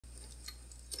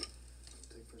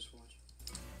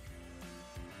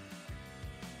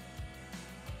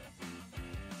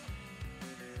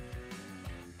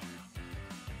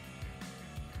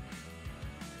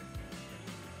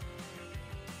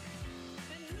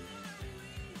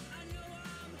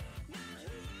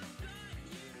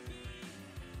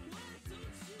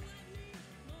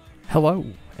Hello,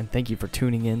 and thank you for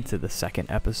tuning in to the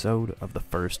second episode of the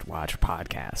First Watch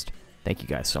podcast. Thank you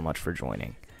guys so much for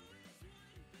joining.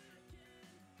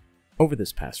 Over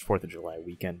this past 4th of July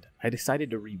weekend, I decided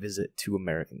to revisit two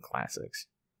American classics.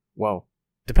 Well,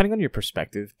 depending on your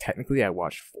perspective, technically I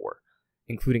watched four,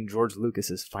 including George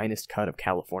Lucas's finest cut of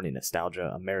California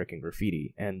nostalgia, American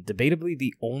Graffiti, and debatably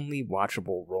the only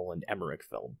watchable Roland Emmerich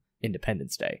film,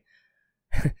 Independence Day.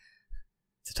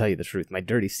 To tell you the truth, my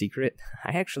dirty secret,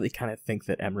 I actually kind of think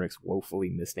that Emmerich's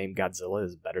woefully misnamed Godzilla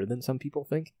is better than some people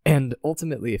think. And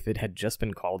ultimately, if it had just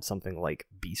been called something like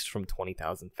Beast from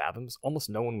 20,000 Fathoms, almost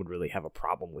no one would really have a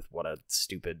problem with what a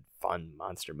stupid, fun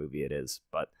monster movie it is.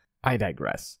 But I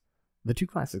digress. The two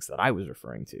classics that I was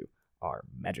referring to are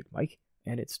Magic Mike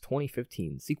and its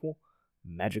 2015 sequel,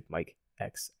 Magic Mike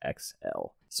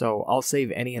XXL. So I'll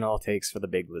save any and all takes for the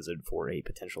big lizard for a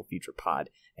potential future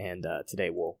pod, and today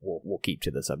we'll keep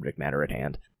to the subject matter at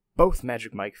hand. Both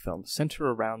Magic Mike films center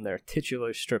around their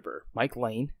titular stripper, Mike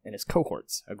Lane, and his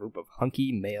cohorts, a group of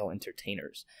hunky male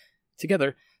entertainers.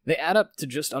 Together, they add up to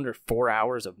just under 4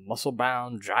 hours of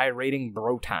muscle-bound, gyrating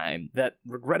bro time that,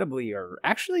 regrettably, are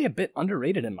actually a bit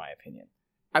underrated in my opinion.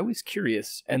 I was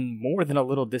curious, and more than a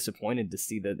little disappointed to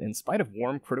see that in spite of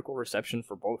warm critical reception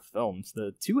for both films,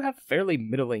 the two have fairly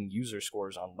middling user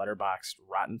scores on Letterboxd,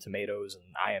 Rotten Tomatoes,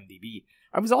 and IMDb.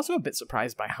 I was also a bit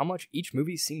surprised by how much each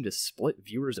movie seemed to split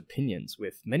viewers' opinions,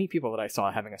 with many people that I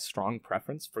saw having a strong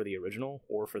preference for the original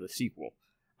or for the sequel.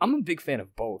 I'm a big fan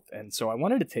of both, and so I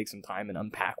wanted to take some time and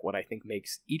unpack what I think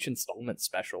makes each installment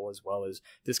special, as well as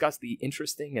discuss the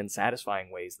interesting and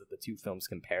satisfying ways that the two films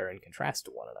compare and contrast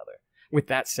to one another. With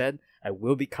that said, I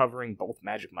will be covering both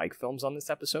Magic Mike films on this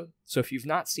episode, so if you've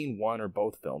not seen one or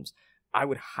both films, I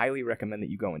would highly recommend that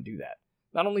you go and do that.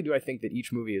 Not only do I think that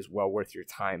each movie is well worth your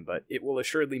time, but it will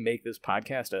assuredly make this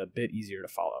podcast a bit easier to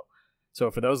follow. So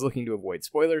for those looking to avoid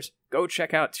spoilers, go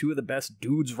check out two of the best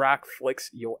dudes rock flicks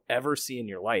you'll ever see in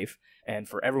your life, and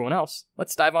for everyone else,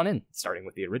 let's dive on in, starting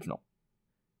with the original.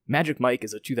 Magic Mike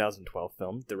is a 2012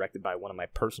 film directed by one of my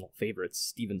personal favorites,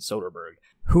 Steven Soderbergh,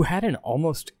 who had an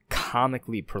almost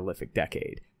comically prolific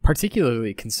decade,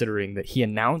 particularly considering that he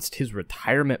announced his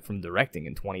retirement from directing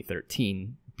in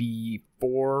 2013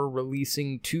 before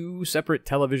releasing 2 separate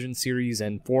television series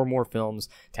and 4 more films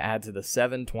to add to the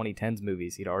 7 2010s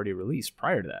movies he'd already released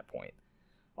prior to that point.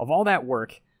 Of all that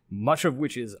work, much of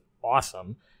which is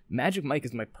awesome, Magic Mike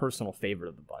is my personal favorite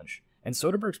of the bunch. And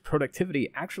Soderbergh's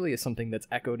productivity actually is something that's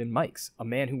echoed in Mike's, a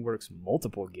man who works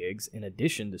multiple gigs in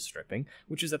addition to stripping,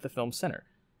 which is at the film's center.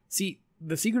 See,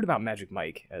 the secret about Magic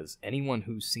Mike, as anyone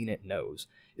who's seen it knows,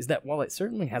 is that while it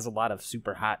certainly has a lot of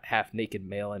super hot, half-naked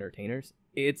male entertainers,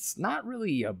 it's not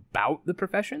really about the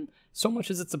profession, so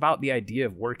much as it's about the idea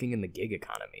of working in the gig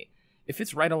economy. It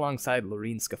fits right alongside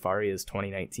Lorene Scafaria's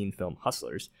 2019 film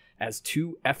Hustlers, as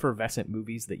two effervescent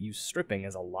movies that use stripping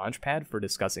as a launchpad for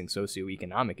discussing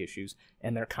socioeconomic issues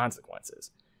and their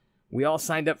consequences. We all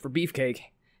signed up for beefcake,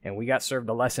 and we got served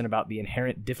a lesson about the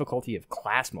inherent difficulty of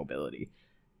class mobility.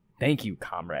 Thank you,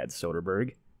 Comrade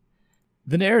Soderbergh.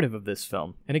 The narrative of this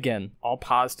film, and again, I'll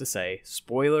pause to say,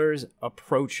 spoilers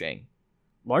approaching,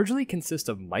 largely consists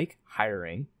of Mike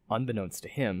hiring, unbeknownst to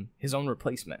him, his own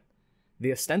replacement.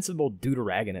 The ostensible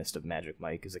deuteragonist of Magic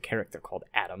Mike is a character called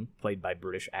Adam, played by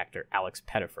British actor Alex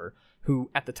Pettyfer, who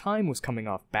at the time was coming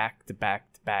off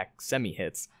back-to-back-to-back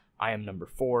semi-hits, I Am Number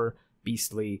 4,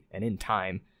 Beastly, and In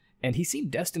Time, and he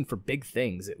seemed destined for big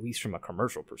things, at least from a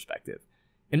commercial perspective.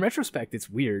 In retrospect, it's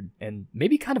weird, and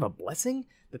maybe kind of a blessing,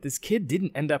 that this kid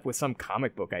didn't end up with some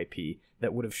comic book IP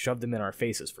that would have shoved him in our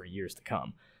faces for years to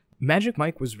come. Magic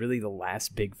Mike was really the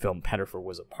last big film Pettyfer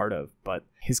was a part of, but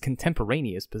his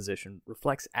contemporaneous position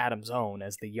reflects Adam's own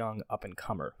as the young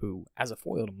up-and-comer who, as a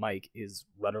foil to Mike, is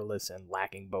rudderless and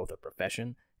lacking both a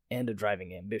profession and a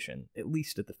driving ambition, at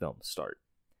least at the film's start.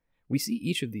 We see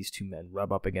each of these two men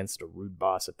rub up against a rude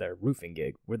boss at their roofing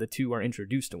gig, where the two are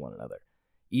introduced to one another.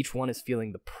 Each one is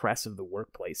feeling the press of the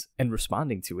workplace and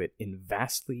responding to it in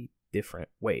vastly different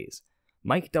ways.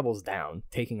 Mike doubles down,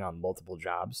 taking on multiple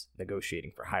jobs,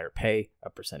 negotiating for higher pay, a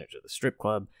percentage of the strip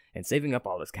club, and saving up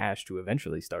all his cash to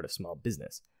eventually start a small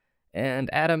business.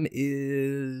 And Adam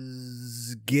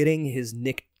is getting his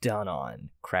nick done on,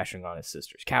 crashing on his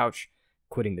sister's couch,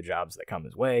 quitting the jobs that come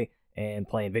his way, and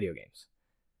playing video games.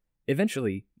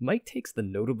 Eventually, Mike takes the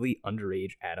notably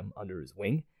underage Adam under his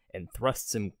wing and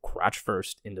thrusts him crotch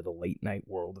first into the late-night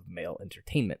world of male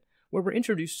entertainment, where we're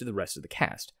introduced to the rest of the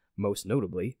cast, most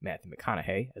notably Matthew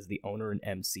McConaughey as the owner and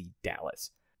MC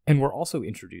Dallas. And we're also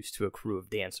introduced to a crew of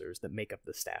dancers that make up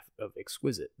the staff of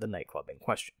Exquisite, the nightclub in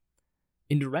question.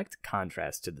 In direct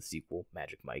contrast to the sequel,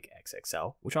 Magic Mike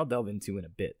XXL, which I'll delve into in a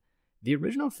bit, The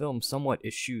original film somewhat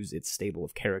eschews its stable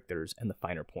of characters and the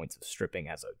finer points of stripping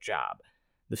as a job.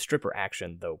 The stripper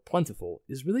action, though plentiful,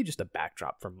 is really just a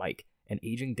backdrop for Mike, an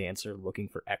aging dancer looking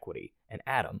for equity, and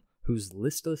Adam, whose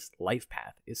listless life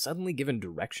path is suddenly given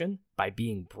direction by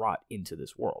being brought into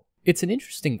this world. It's an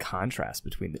interesting contrast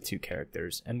between the two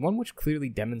characters, and one which clearly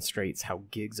demonstrates how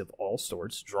gigs of all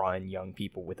sorts draw in young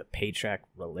people with a paycheck,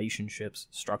 relationships,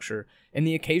 structure, and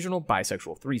the occasional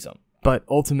bisexual threesome, but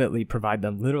ultimately provide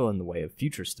them little in the way of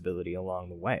future stability along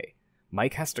the way.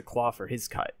 Mike has to claw for his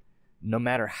cut. No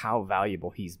matter how valuable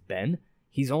he's been,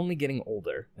 he's only getting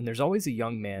older, and there's always a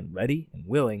young man ready and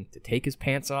willing to take his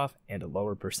pants off and a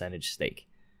lower percentage stake.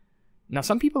 Now,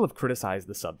 some people have criticized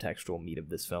the subtextual meat of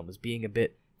this film as being a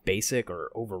bit basic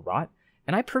or overwrought,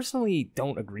 and I personally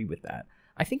don't agree with that.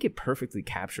 I think it perfectly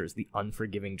captures the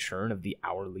unforgiving churn of the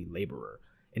hourly laborer.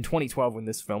 In 2012, when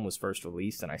this film was first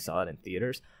released and I saw it in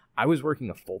theaters, I was working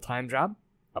a full-time job,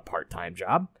 a part-time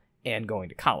job, and going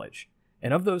to college.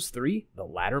 And of those three, the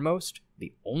lattermost,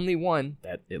 the only one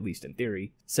that, at least in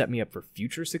theory, set me up for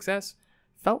future success,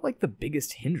 felt like the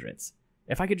biggest hindrance.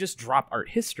 If I could just drop art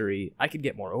history, I could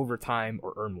get more overtime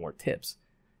or earn more tips.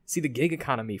 See, the gig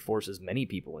economy forces many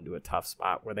people into a tough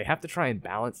spot where they have to try and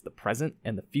balance the present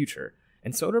and the future,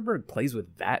 and Soderbergh plays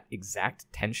with that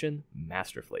exact tension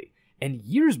masterfully, and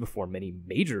years before many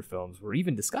major films were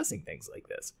even discussing things like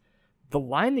this. The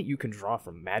line that you can draw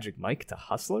from Magic Mike to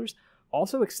Hustlers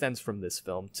also extends from this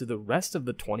film to the rest of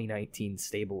the 2019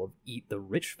 stable of Eat the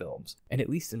Rich films, and at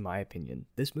least in my opinion,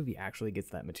 this movie actually gets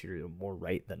that material more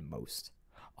right than most.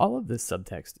 All of this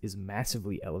subtext is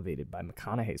massively elevated by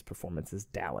McConaughey's performance as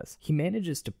Dallas. He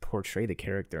manages to portray the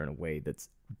character in a way that's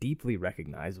deeply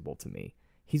recognizable to me.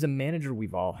 He's a manager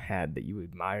we've all had that you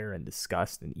admire and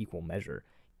disgust in equal measure.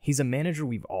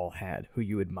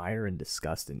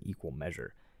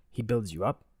 He builds you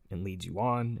up and leads you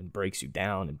on and breaks you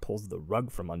down and pulls the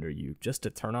rug from under you just to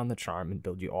turn on the charm and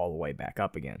build you all the way back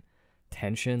up again.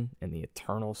 Tension and the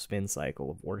eternal spin cycle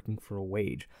of working for a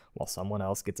wage while someone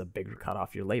else gets a bigger cut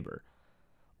off your labor.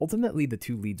 Ultimately, the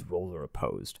two leads' roles are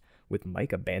opposed, with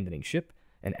Mike abandoning ship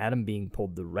and Adam being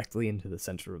pulled directly into the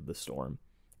center of the storm.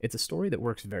 It's a story that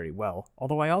works very well,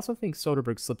 although I also think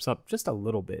Soderbergh slips up just a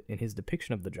little bit in his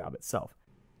depiction of the job itself.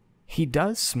 He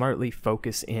does smartly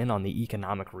focus in on the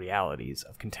economic realities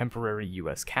of contemporary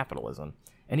US capitalism,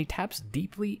 and he taps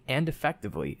deeply and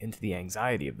effectively into the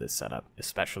anxiety of this setup,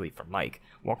 especially for Mike,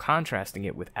 while contrasting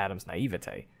it with Adam's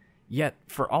naivete. Yet,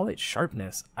 for all its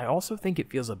sharpness, I also think it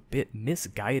feels a bit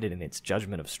misguided in its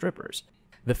judgment of strippers.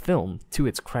 The film, to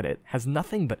its credit, has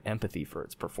nothing but empathy for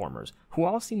its performers, who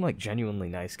all seem like genuinely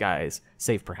nice guys,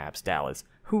 save perhaps Dallas,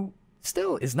 who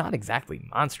still is not exactly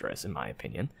monstrous in my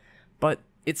opinion, but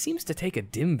it seems to take a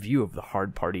dim view of the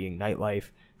hard partying nightlife,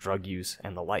 drug use,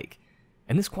 and the like.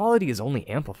 And this quality is only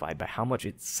amplified by how much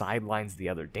it sidelines the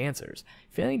other dancers,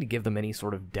 failing to give them any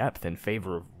sort of depth in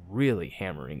favor of really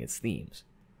hammering its themes.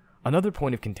 Another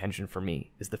point of contention for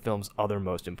me is the film's other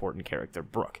most important character,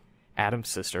 Brooke, Adam's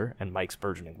sister and Mike's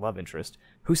burgeoning love interest,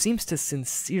 who seems to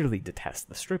sincerely detest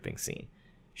the stripping scene.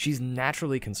 She's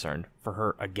naturally concerned for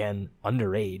her, again,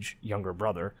 underage younger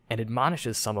brother, and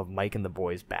admonishes some of Mike and the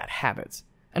boys' bad habits.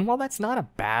 And while that's not a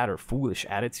bad or foolish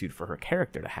attitude for her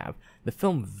character to have, the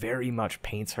film very much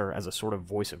paints her as a sort of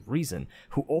voice of reason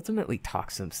who ultimately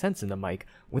talks some sense into Mike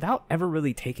without ever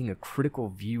really taking a critical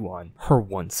view on her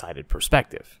one-sided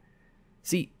perspective.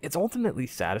 See, it's ultimately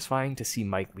satisfying to see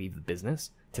Mike leave the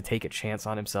business, to take a chance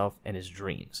on himself and his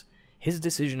dreams. His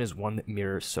decision is one that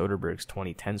mirrors Soderbergh's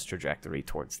 2010s trajectory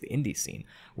towards the indie scene,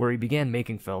 where he began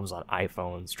making films on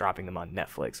iPhones, dropping them on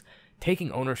Netflix,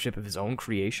 taking ownership of his own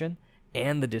creation,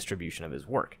 and the distribution of his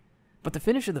work. But the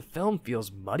finish of the film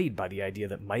feels muddied by the idea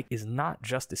that Mike is not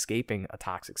just escaping a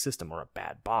toxic system or a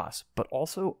bad boss, but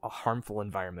also a harmful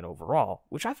environment overall,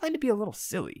 which I find to be a little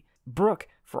silly. Brooke,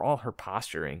 for all her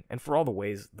posturing, and for all the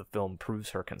ways the film proves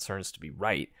her concerns to be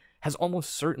right, has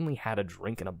almost certainly had a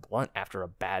drink and a blunt after a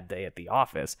bad day at the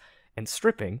office, and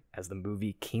stripping, as the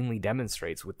movie keenly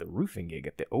demonstrates with the roofing gig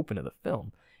at the open of the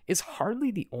film, is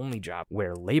hardly the only job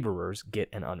where laborers get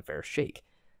an unfair shake.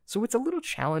 So it's a little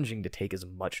challenging to take as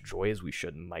much joy as we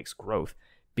should in Mike's growth,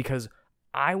 because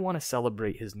I want to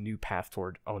celebrate his new path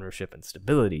toward ownership and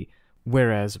stability,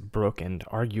 whereas Brooke and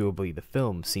arguably the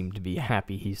film seem to be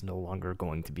happy he's no longer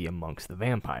going to be amongst the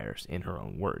vampires, in her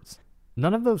own words.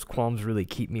 None of those qualms really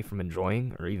keep me from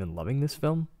enjoying or even loving this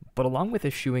film, but along with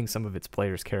eschewing some of its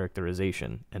players'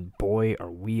 characterization, and boy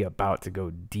are we about to go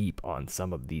deep on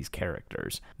some of these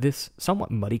characters, this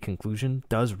somewhat muddy conclusion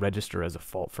does register as a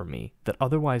fault for me that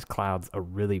otherwise clouds a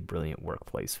really brilliant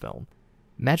workplace film.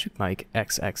 Magic Mike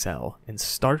XXL, in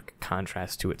stark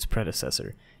contrast to its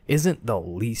predecessor, isn't the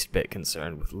least bit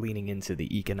concerned with leaning into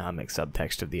the economic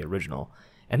subtext of the original,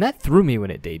 and that threw me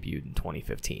when it debuted in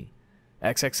 2015.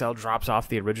 XXL drops off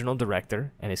the original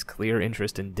director and his clear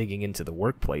interest in digging into the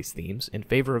workplace themes in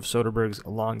favor of Soderbergh's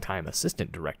longtime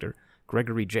assistant director,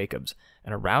 Gregory Jacobs,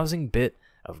 and a rousing bit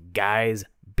of guys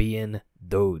being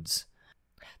dudes.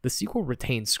 The sequel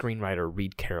retains screenwriter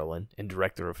Reed Carolyn and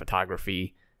director of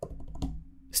photography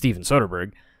Steven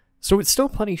Soderbergh, so it's still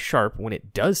plenty sharp when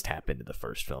it does tap into the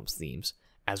first film's themes,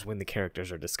 as when the characters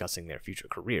are discussing their future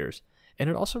careers, and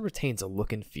it also retains a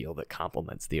look and feel that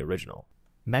complements the original.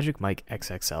 Magic Mike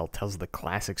XXL tells the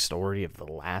classic story of the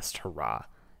last hurrah.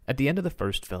 At the end of the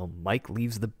first film, Mike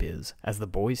leaves the biz as the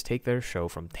boys take their show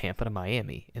from Tampa to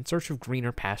Miami in search of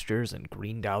greener pastures and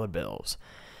green dollar bills.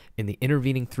 In the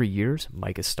intervening 3 years,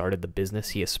 Mike has started the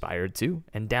business he aspired to,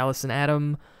 and Dallas and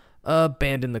Adam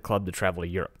abandoned the club to travel to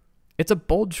Europe. It's a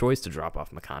bold choice to drop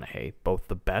off McConaughey, both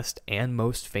the best and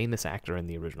most famous actor in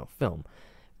the original film,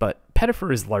 but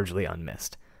Pettifer is largely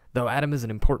unmissed. Though Adam is an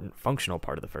important functional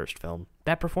part of the first film,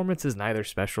 that performance is neither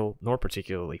special nor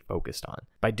particularly focused on.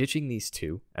 By ditching these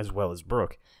two, as well as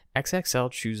Brooke, XXL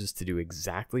chooses to do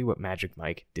exactly what Magic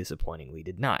Mike disappointingly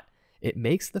did not. It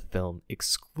makes the film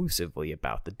exclusively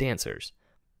about the dancers.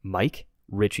 Mike,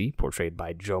 Richie, portrayed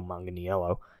by Joe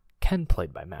Manganiello, Ken,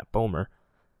 played by Matt Bomer,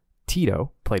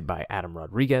 Tito, played by Adam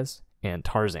Rodriguez, and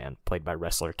Tarzan, played by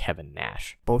wrestler Kevin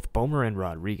Nash. Both Bomer and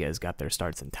Rodriguez got their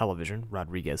starts in television,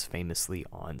 Rodriguez famously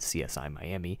on CSI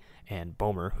Miami, and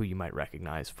Bomer, who you might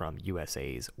recognize from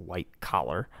USA's White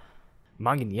Collar.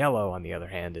 Manganiello, on the other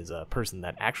hand, is a person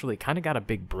that actually kind of got a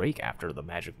big break after the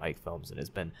Magic Mike films and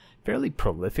has been fairly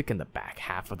prolific in the back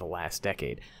half of the last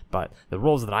decade, but the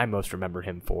roles that I most remember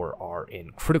him for are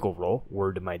in Critical Role,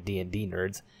 word to my D&D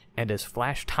nerds, and as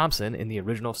Flash Thompson in the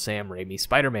original Sam Raimi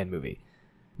Spider-Man movie.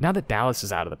 Now that Dallas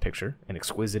is out of the picture and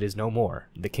Exquisite is no more,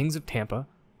 the Kings of Tampa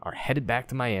are headed back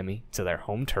to Miami to their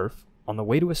home turf on the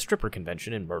way to a stripper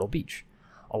convention in Myrtle Beach.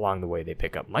 Along the way, they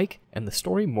pick up Mike, and the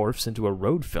story morphs into a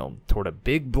road film toward a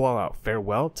big blowout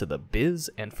farewell to the biz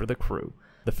and for the crew.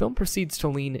 The film proceeds to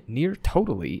lean near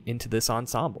totally into this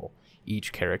ensemble.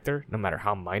 Each character, no matter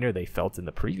how minor they felt in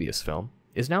the previous film,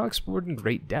 is now explored in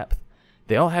great depth.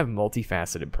 They all have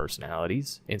multifaceted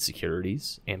personalities,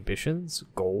 insecurities, ambitions,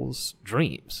 goals,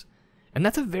 dreams. And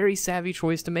that's a very savvy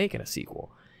choice to make in a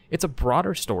sequel. It's a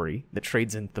broader story that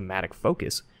trades in thematic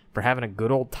focus for having a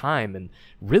good old time and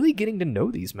really getting to know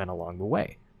these men along the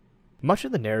way. Much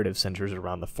of the narrative centers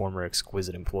around the former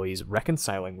Exquisite employees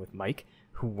reconciling with Mike,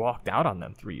 who walked out on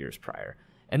them 3 years prior,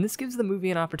 and this gives the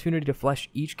movie an opportunity to flesh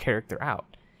each character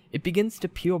out. It begins to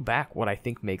peel back what I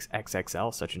think makes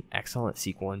XXL such an excellent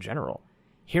sequel in general.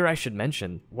 Here I should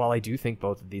mention, while I do think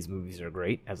both of these movies are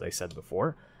great, as I said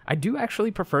before, I do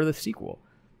actually prefer the sequel.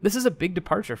 This is a big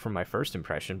departure from my first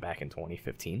impression back in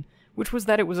 2015, which was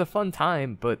that it was a fun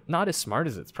time, but not as smart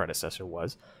as its predecessor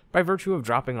was, by virtue of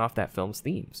dropping off that film's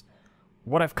themes.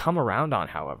 What I've come around on,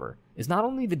 however, is not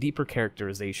only the deeper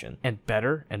characterization and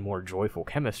better and more joyful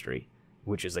chemistry,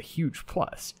 which is a huge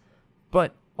plus,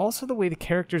 but also the way the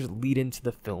characters lead into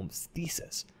the film's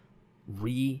thesis: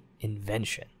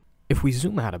 reinvention. If we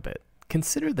zoom out a bit,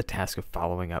 consider the task of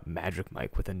following up Magic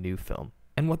Mike with a new film,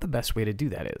 and what the best way to do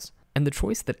that is. And the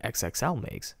choice that XXL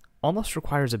makes almost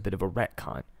requires a bit of a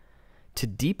retcon. To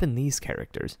deepen these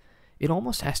characters, it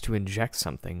almost has to inject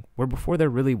something where before there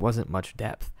really wasn't much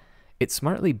depth. It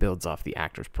smartly builds off the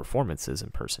actors' performances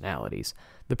and personalities.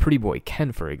 The pretty boy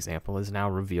Ken, for example, is now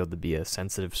revealed to be a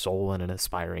sensitive soul and an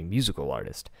aspiring musical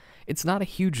artist. It's not a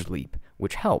huge leap,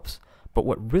 which helps, but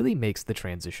what really makes the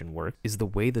transition work is the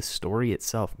way the story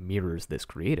itself mirrors this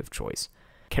creative choice.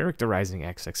 Characterizing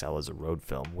XXL as a road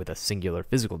film with a singular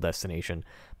physical destination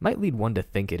might lead one to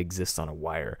think it exists on a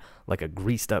wire, like a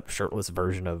greased-up, shirtless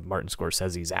version of Martin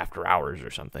Scorsese's After Hours or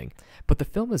something, but the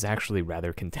film is actually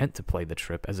rather content to play the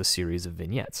trip as a series of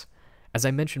vignettes. As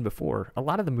I mentioned before, a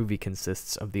lot of the movie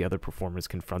consists of the other performers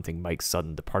confronting Mike's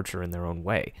sudden departure in their own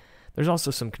way. There's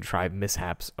also some contrived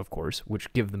mishaps, of course,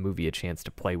 which give the movie a chance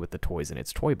to play with the toys in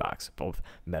its toy box, both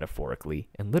metaphorically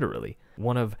and literally.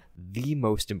 One of the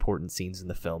most important scenes in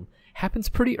the film happens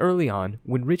pretty early on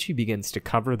when Richie begins to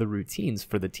cover the routines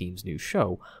for the team's new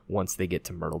show once they get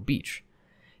to Myrtle Beach.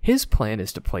 His plan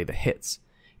is to play the hits.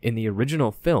 In the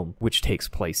original film, which takes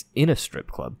place in a strip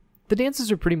club, the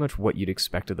dances are pretty much what you'd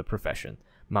expect of the profession.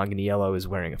 Manganiello is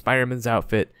wearing a fireman's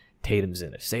outfit, Tatum's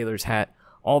in a sailor's hat,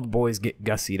 all the boys get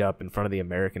gussied up in front of the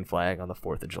American flag on the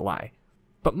 4th of July.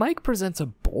 But Mike presents a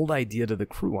bold idea to the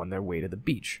crew on their way to the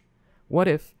beach. What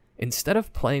if, instead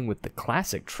of playing with the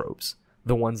classic tropes,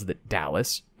 the ones that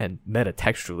Dallas, and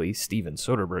metatextually Steven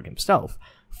Soderbergh himself,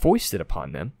 foisted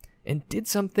upon them and did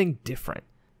something different.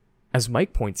 As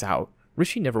Mike points out,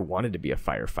 Richie never wanted to be a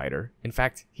firefighter. In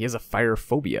fact, he has a fire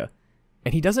phobia,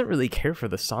 and he doesn't really care for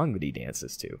the song that he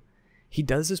dances to. He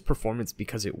does his performance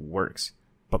because it works,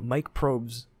 but Mike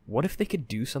probes, what if they could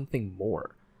do something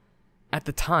more? At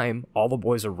the time, all the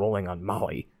boys are rolling on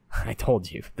Molly. I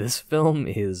told you, this film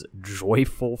is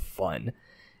joyful fun,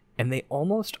 and they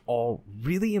almost all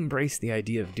really embrace the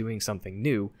idea of doing something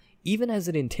new, even as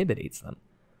it intimidates them.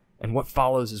 And what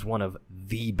follows is one of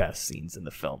the best scenes in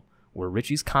the film, where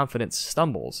Richie's confidence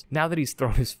stumbles now that he's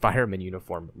thrown his fireman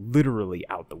uniform literally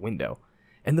out the window,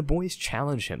 and the boys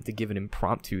challenge him to give an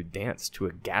impromptu dance to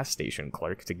a gas station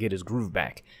clerk to get his groove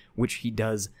back, which he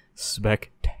does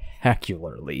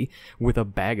spectacularly with a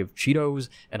bag of Cheetos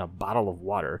and a bottle of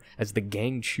water as the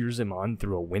gang cheers him on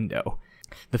through a window.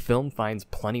 The film finds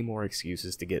plenty more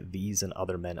excuses to get these and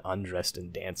other men undressed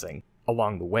and dancing,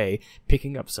 along the way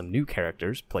picking up some new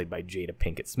characters played by Jada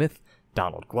Pinkett Smith,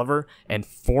 Donald Glover, and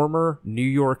former New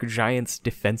York Giants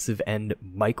defensive end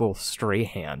Michael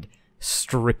Strahan,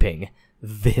 stripping.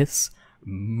 This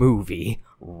movie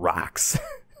rocks.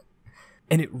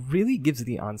 And it really gives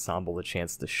the ensemble a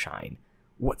chance to shine.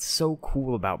 What's so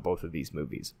cool about both of these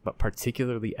movies, but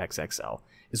particularly XXL,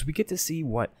 is we get to see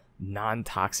what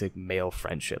non-toxic male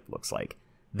friendship looks like.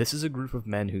 This is a group of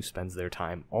men who spends their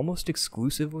time almost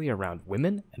exclusively around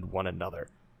women and one another.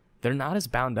 They're not as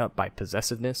bound up by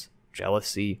possessiveness,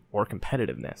 jealousy, or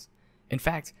competitiveness. In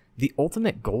fact, the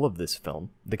ultimate goal of this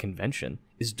film, The Convention,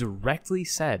 is directly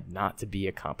said not to be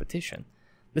a competition.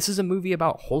 This is a movie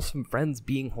about wholesome friends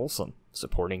being wholesome,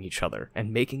 supporting each other,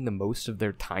 and making the most of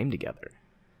their time together.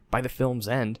 By the film's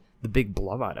end, the big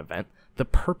blowout event, the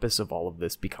purpose of all of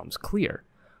this becomes clear.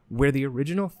 Where the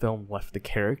original film left the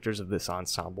characters of this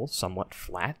ensemble somewhat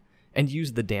flat and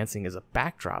used the dancing as a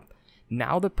backdrop,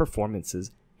 now the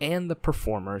performances and the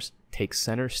performers take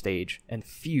center stage and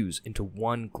fuse into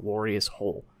one glorious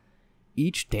whole.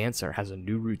 Each dancer has a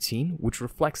new routine which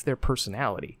reflects their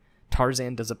personality.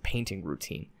 Tarzan does a painting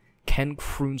routine. Ken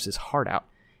croons his heart out.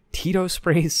 Tito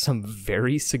sprays some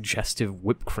very suggestive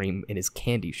whipped cream in his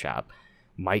candy shop.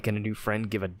 Mike and a new friend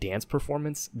give a dance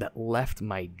performance that left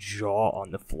my jaw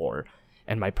on the floor.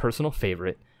 And my personal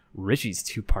favorite, Richie's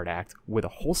two-part act with a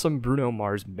wholesome Bruno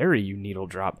Mars Marry You needle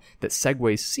drop that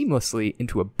segues seamlessly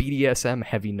into a BDSM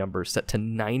heavy number set to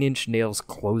 9 Inch Nails'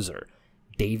 Closer.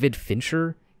 David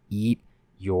Fincher, eat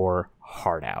your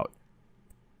heart out.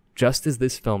 Just as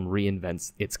this film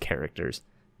reinvents its characters,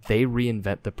 they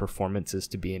reinvent the performances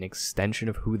to be an extension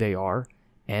of who they are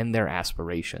and their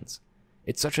aspirations.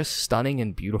 It's such a stunning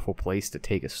and beautiful place to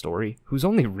take a story whose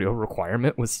only real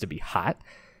requirement was to be hot,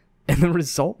 and the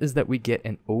result is that we get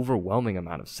an overwhelming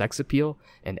amount of sex appeal,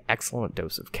 an excellent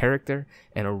dose of character,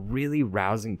 and a really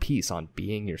rousing piece on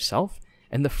being yourself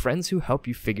and the friends who help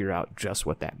you figure out just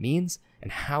what that means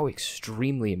and how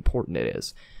extremely important it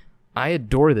is. I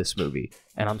adore this movie,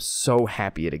 and I'm so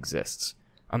happy it exists.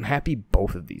 I'm happy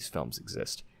both of these films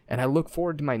exist, and I look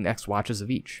forward to my next watches of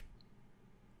each.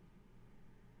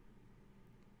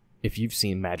 If you've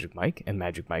seen Magic Mike and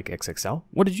Magic Mike XXL,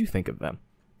 what did you think of them?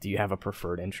 Do you have a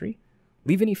preferred entry?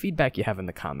 Leave any feedback you have in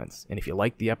the comments, and if you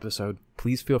liked the episode,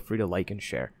 please feel free to like and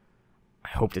share. I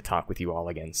hope to talk with you all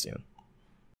again soon.